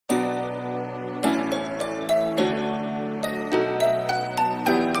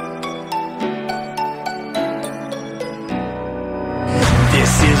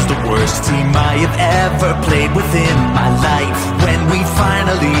worst team I have ever played within my life. When we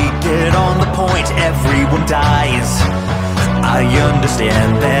finally get on the point, everyone dies. I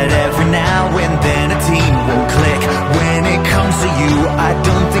understand that every now and then a team won't click. When it comes to you, I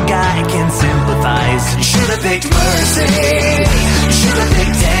don't think I can sympathize. Should've picked mercy, should've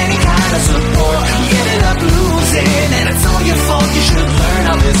picked any kind of support. You ended up losing, and it's all your fault. You should learn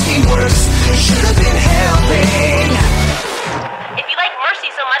how this game works. Should've been helping. If you like Mercy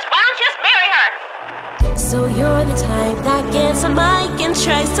so much, why don't you just marry her? So you're the type that gets a mic and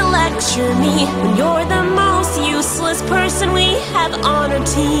tries to lecture me when you're the most useless person we have on our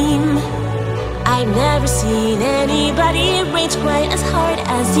team. I've never seen anybody rage quite as hard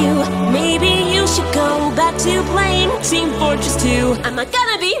as you. Maybe you should go back to playing Team Fortress 2. I'm not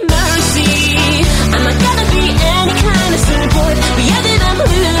gonna be Mercy, I'm not gonna be any kind of support. We ended up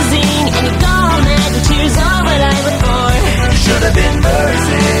losing, and you don't have the tears all that I look for. Should've been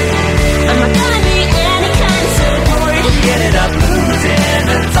Mercy, I'm not gonna be any kind of support. we ended up losing,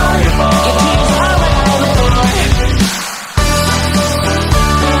 and it's all your fault. Your tears all that I look for.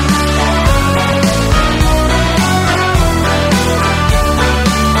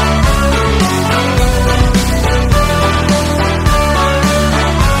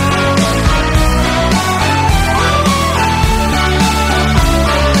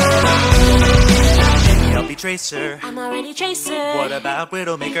 Tracer. I'm already Tracer. What about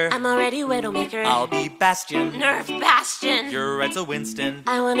Widowmaker? I'm already Widowmaker. I'll be Bastion. Nerf Bastion. You're Edsel Winston.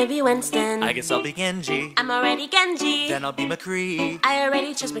 I wanna be Winston. I guess I'll be Genji. I'm already Genji. Then I'll be McCree. I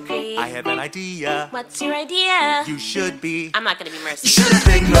already chose McCree. I have an idea. What's your idea? You should be. I'm not gonna be Mercy. You should've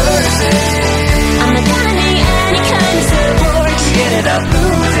picked Mercy. I'm not gonna be any kind of support. We ended up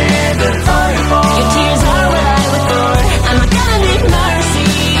losing.